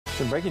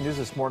Some breaking news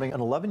this morning. An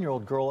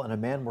 11-year-old girl and a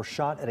man were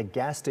shot at a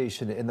gas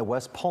station in the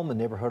West Pullman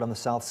neighborhood on the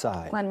south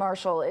side. Glenn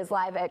Marshall is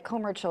live at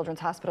Comer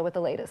Children's Hospital with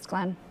the latest.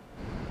 Glenn.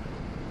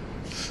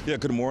 Yeah,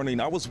 good morning.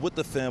 I was with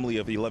the family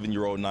of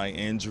 11-year-old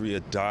Andrea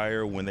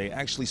Dyer when they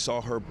actually saw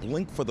her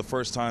blink for the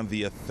first time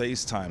via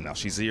FaceTime. Now,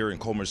 she's here in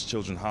Comer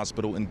Children's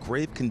Hospital in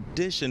grave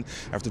condition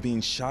after being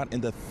shot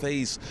in the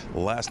face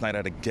last night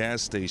at a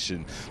gas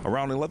station.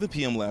 Around 11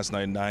 p.m. last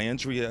night,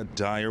 Andrea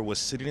Dyer was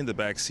sitting in the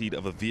back seat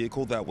of a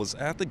vehicle that was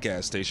at the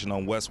gas station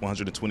on West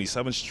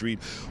 127th Street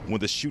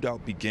when the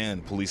shootout began.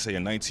 Police say a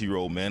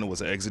 19-year-old man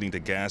was exiting the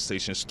gas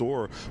station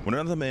store when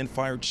another man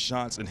fired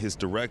shots in his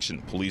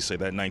direction. Police say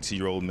that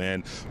 19-year-old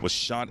man was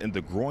shot in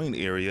the groin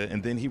area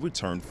and then he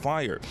returned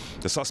fire.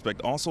 The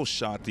suspect also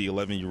shot the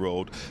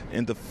 11-year-old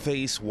in the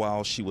face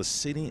while she was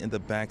sitting in the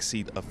back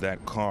seat of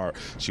that car.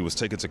 She was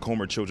taken to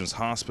Comer Children's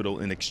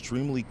Hospital in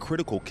extremely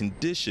critical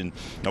condition.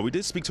 Now, we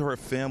did speak to her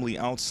family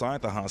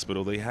outside the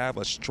hospital. They have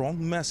a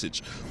strong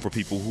message for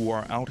people who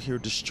are out here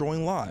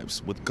destroying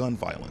lives with gun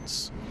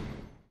violence.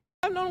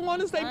 I don't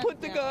want to say put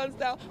the guns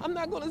down. I'm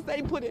not going to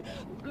say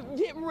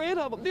get rid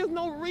of them. There's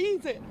no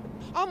reason.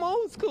 I'm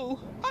old school.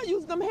 I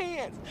use them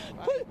hands.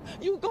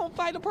 You gonna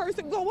fight a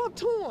person, go up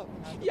to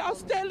them. Y'all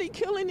steadily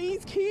killing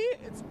these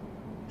kids.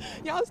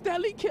 Y'all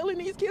steadily killing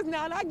these kids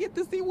now, and I get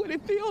to see what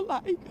it feels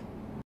like.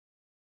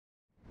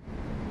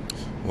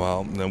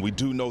 Well, then we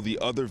do know the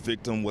other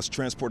victim was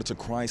transported to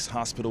Christ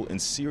Hospital in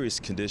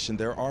serious condition.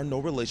 There are no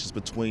relations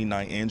between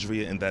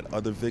Andrea and that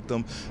other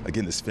victim.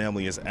 Again, this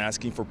family is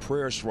asking for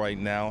prayers right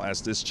now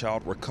as this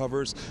child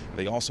recovers.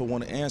 They also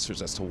want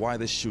answers as to why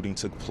this shooting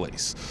took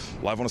place.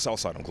 Live on the South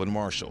Side, I'm Glenn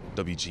Marshall,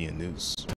 WGN News.